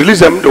 you release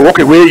them, they walk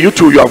away. You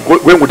too, you are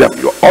going with them.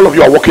 All of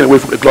you are walking away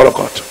from the glory of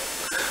God.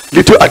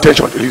 Little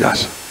attention to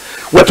leaders.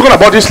 We're talking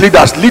about these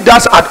leaders.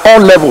 Leaders at all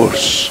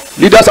levels.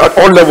 Leaders at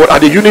all levels. At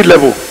the unit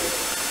level,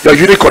 your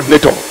unit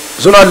coordinator.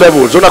 Zonal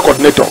level, zonal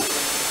coordinator.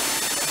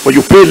 When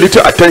you pay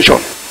little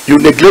attention, you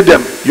neglect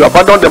them, you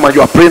abandon them, and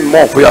you are praying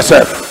more for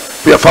yourself,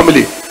 for your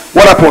family.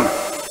 What happened?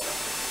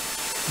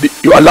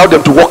 You allow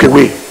them to walk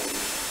away.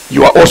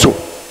 You are also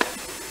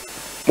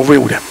moving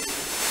with them.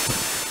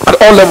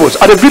 At all levels.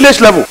 At the village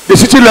level, the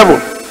city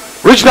level,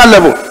 regional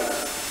level,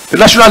 the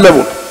national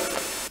level.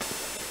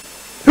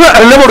 Even at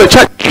the level of the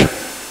church.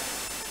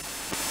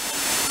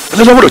 At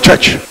the level of the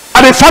church.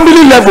 At the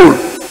family level,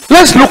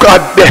 let's look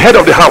at the head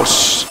of the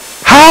house.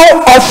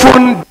 How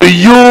often do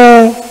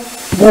you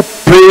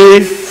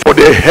pray for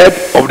the head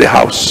of the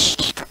house,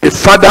 the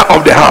father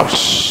of the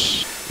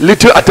house?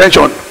 Little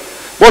attention.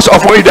 Most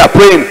often they are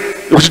praying,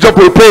 we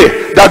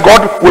pray that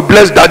God will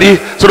bless daddy,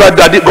 so that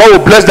God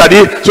will bless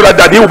daddy, so that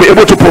daddy will be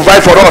able to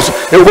provide for us.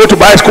 He will be able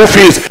to buy school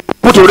fees.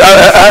 He will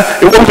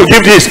be able to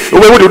give this. He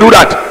will be able to do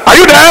that. Are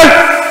you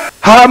there?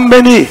 How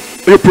many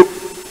people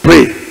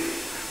pray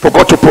for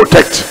God to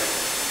protect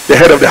the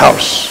head of the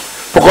house,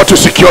 for God to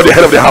secure the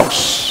head of the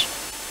house?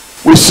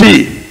 We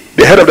see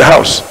the head of the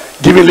house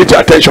giving little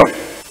attention.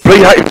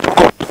 Prayer is to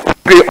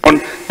concentrate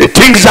on the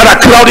things that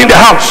are crowding the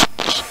house,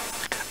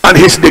 and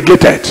he's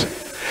neglected.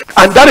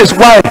 And that is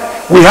why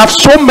we have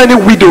so many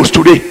widows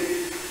today.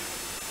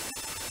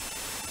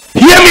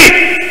 Hear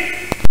me.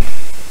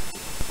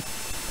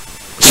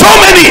 So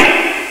many,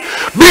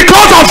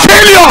 because of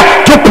failure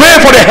to pray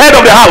for the head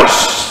of the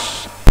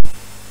house.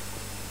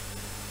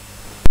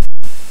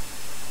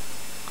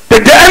 The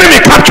enemy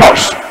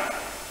captures.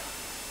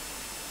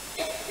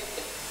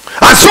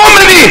 And so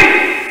many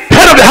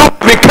head of the house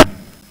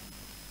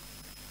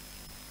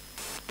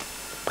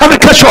have been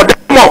captured.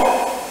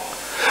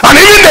 And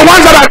even the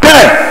ones that are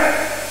there,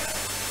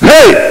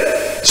 hey,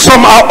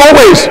 some are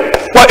always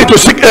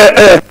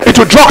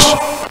into drugs,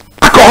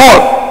 alcohol,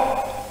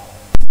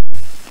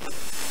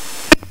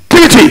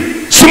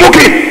 activity,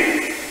 smoking,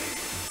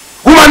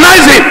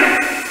 humanizing.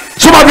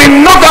 Some have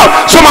been knocked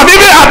out. Some have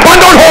even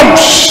abandoned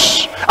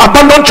homes,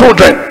 abandoned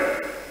children,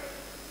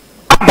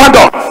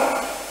 abandoned.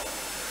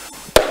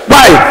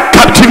 Why?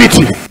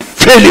 Captivity,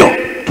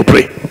 failure to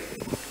pray.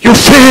 You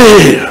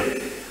fail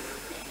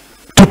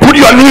to put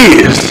your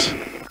knees,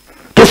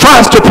 to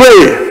fast, to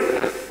pray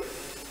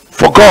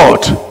for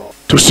God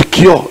to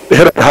secure the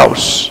head of the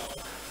house.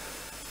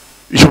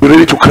 You should be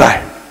ready to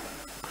cry,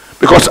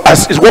 because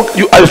as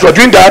you are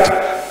doing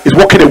that, it's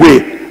walking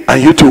away,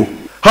 and you too.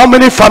 How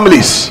many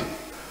families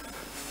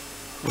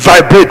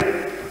vibrate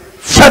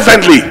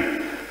fervently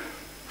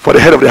for the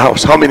head of the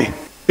house? How many?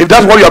 If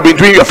that's what you have been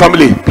doing in your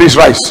family, please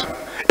rise.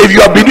 If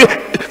you have been doing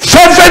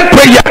fervent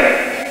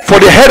prayer for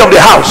the head of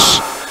the house,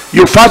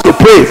 you fast to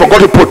pray for God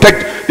to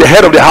protect the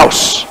head of the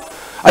house,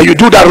 and you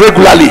do that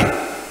regularly,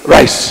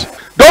 rise.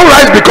 Don't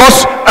rise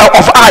because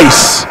of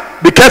eyes.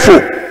 Be careful.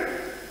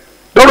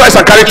 Don't rise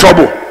and carry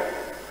trouble.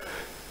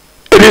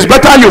 It is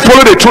better you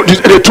follow the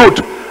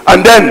truth,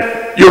 and then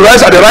you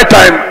rise at the right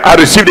time and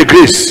receive the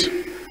grace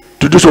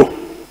to do so.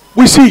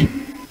 We see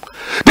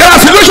there are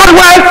situations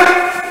where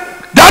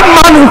that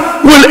man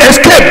will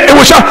escape. It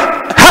will shout,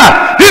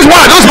 "Ha! This is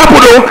what just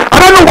happened. Though I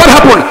don't know what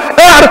happened.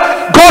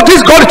 God,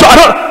 this God, I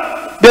don't."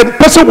 The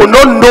person will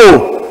not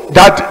know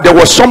that there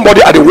was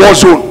somebody at the war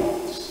zone.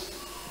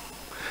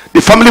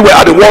 The family were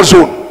at the war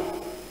zone,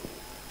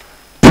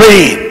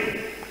 praying,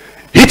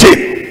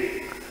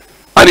 hitting,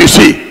 and you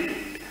see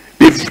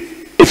the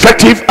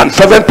effective and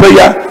fervent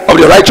prayer of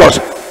the righteous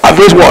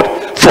avails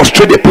what?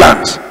 Frustrate the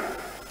plans,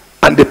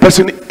 and the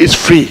person is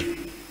free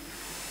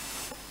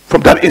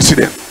from that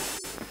incident.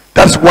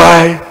 That's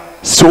why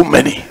so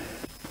many,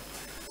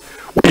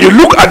 when you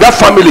look at that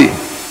family,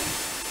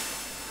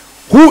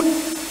 who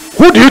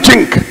do you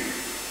think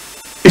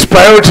is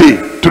priority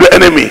to the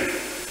enemy?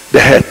 The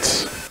head.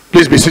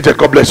 Please be seated.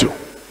 God bless you.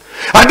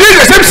 And this is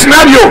the same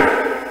scenario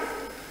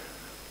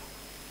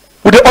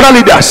with the other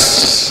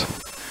leaders,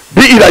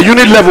 be it at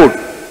unit level,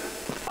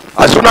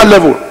 at zonal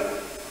level.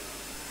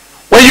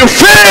 When you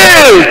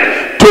fail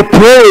to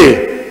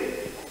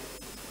pray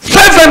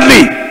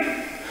fervently,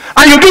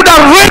 and you do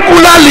that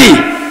regularly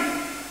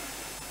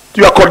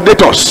to your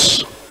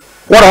coordinators,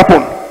 what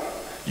happened?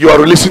 You are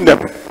releasing them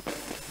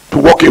to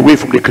walk away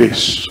from the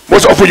grace.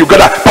 Most often you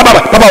gather,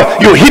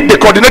 you hit the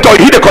coordinator,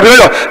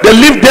 they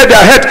leave there,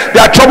 their head,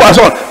 their trouble and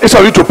so on. It's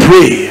for you to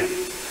pray.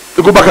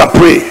 You go back and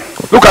pray.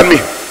 Look at me.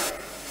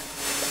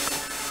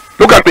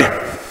 Look at me.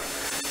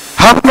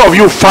 How many of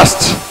you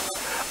fast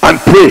and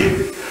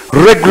pray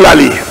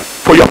regularly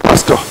for your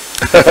pastor?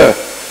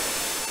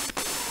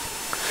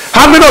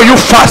 How many of you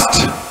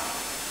fast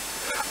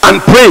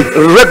and pray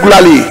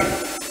regularly?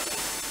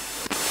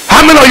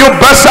 How many of you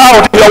burst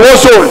out in your war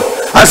zone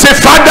and say,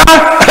 "Father,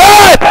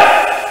 hey,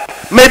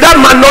 may that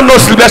man not know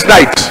sleepless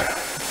night.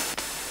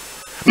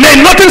 May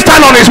nothing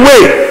stand on his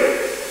way.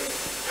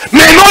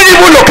 May no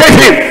evil locate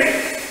him.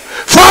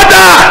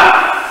 Father,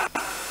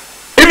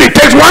 if it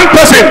takes one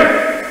person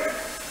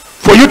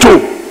for you to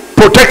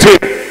protect him,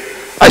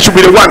 I should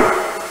be the one.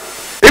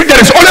 If there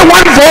is only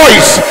one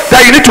voice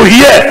that you need to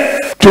hear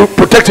to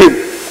protect him,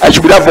 I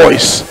should be that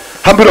voice."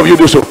 How many of you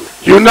do so?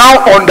 You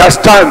now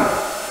understand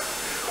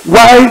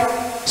why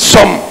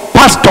some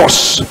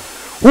pastors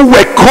who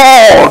were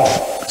called,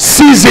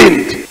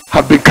 seasoned,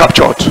 have been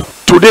captured.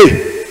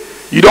 Today,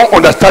 you don't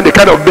understand the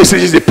kind of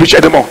messages they preach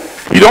anymore.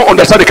 You don't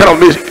understand the kind of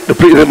message they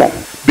preach anymore,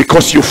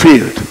 because you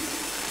failed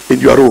in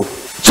your role.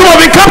 Some have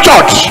been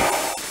captured.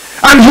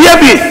 And hear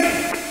me.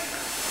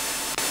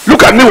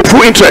 Look at me with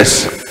full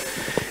interest.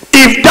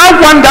 If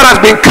that one that has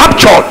been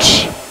captured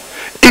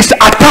is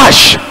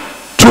attached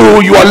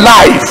to your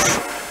life,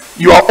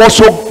 you are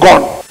also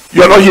gone.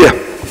 You are not here.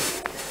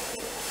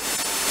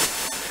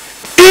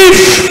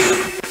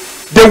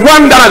 If the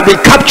one that has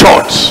been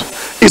captured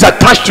is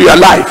attached to your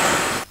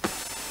life,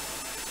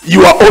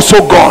 you are also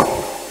gone.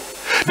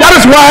 That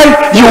is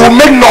why you will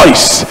make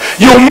noise.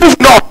 You will move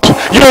north,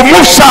 you will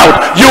move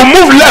south, you will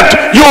move left,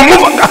 you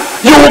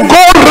will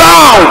go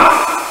round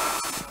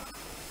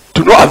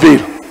to no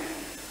avail.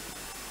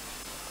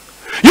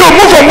 You will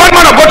move from one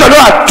man of God to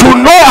another to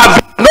no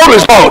avail, no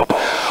result,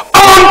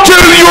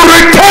 until you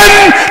return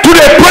to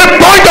the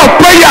point of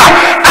prayer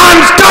and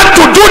start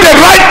to do the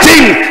right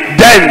thing.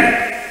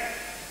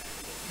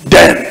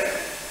 Then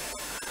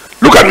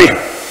look at me.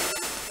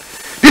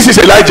 This is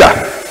Elijah.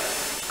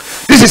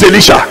 This is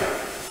Elisha.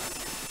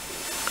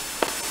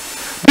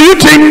 Do you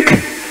think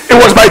it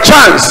was by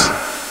chance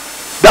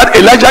that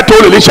Elijah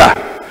told Elisha,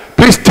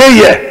 "Please stay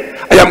here,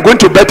 I am going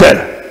to Bethel,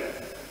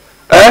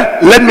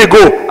 let me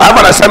go, I have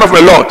an assignment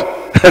from the Lord"?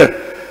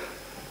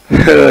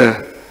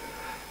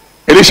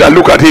 Elisha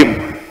looked at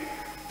him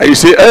And you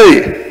say,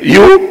 hey,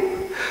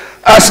 you,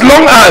 as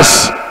long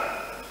as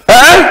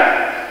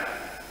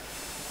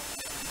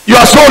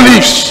your soul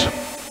lives,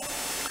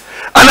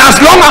 and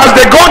as long as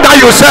the God that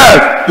you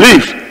serve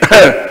lives,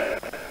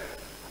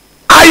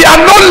 I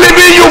am not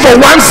leaving you for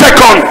 1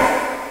 second.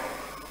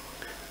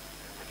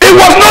 It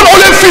was not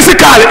only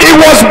physical, it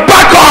was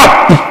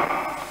backup.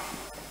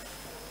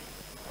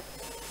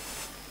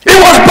 It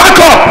was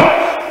backup.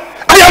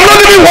 I am not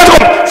leaving you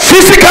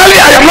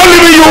physically. I am not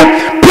leaving you.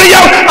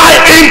 Prayer,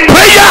 in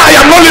prayer, I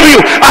am not leaving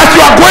you. As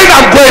you are going,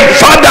 I'm going.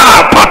 Father,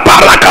 Papa,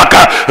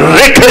 Rakaka,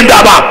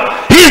 Rekendaba.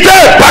 He's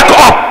there, back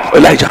up,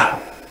 Elijah.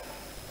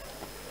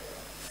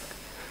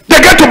 They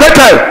get to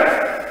Bethel.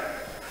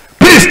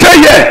 Please stay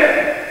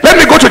here. Let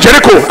me go to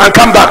Jericho and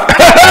come back.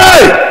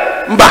 Hey,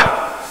 Mba.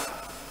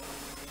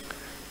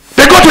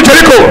 They go to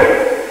Jericho.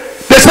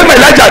 They say,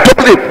 Elijah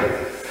told him,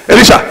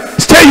 Elisha,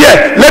 stay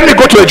here. Let me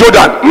go to the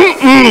Jordan.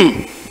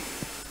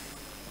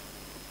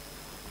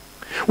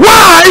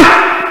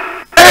 Why?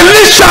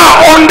 Elisha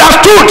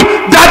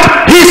understood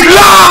that his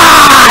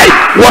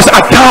life was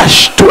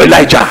attached to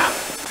Elijah.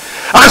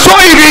 And so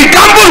if he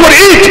gambles with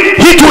it,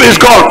 he too is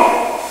gone.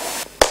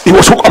 He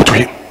was hooked up to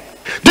him.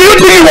 Do you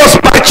think it was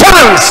by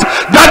chance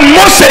that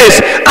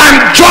Moses and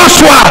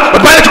Joshua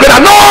were married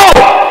together? No!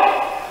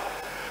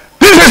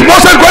 This is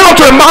Moses going up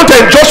to a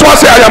mountain. Joshua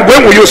said, I am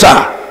going with you, sir.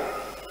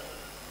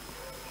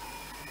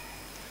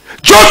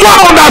 Joshua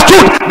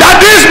understood that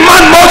this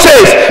man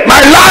Moses,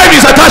 my life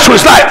is attached to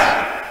his life.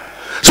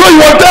 So he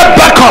was there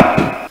back up.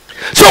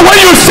 So when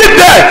you sit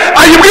there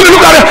and you begin to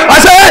look at it, I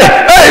say,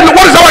 hey,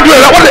 what is that one doing?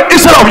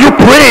 Instead of you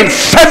praying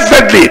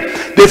fervently,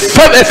 the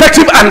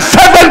effective and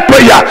fervent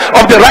prayer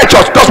of the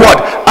righteous does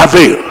what?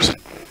 Avails.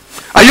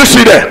 Are you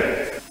still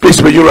there?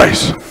 Please, may you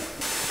rise.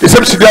 The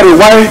same scenario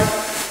why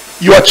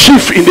your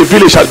chief in the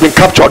village has been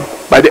captured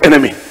by the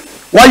enemy.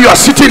 Why your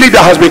city leader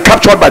has been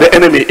captured by the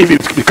enemy, if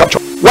it be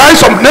captured. Why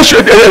some leaders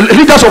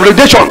of the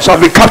nations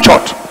have been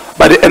captured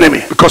by the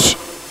enemy, because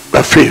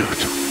they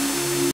failed.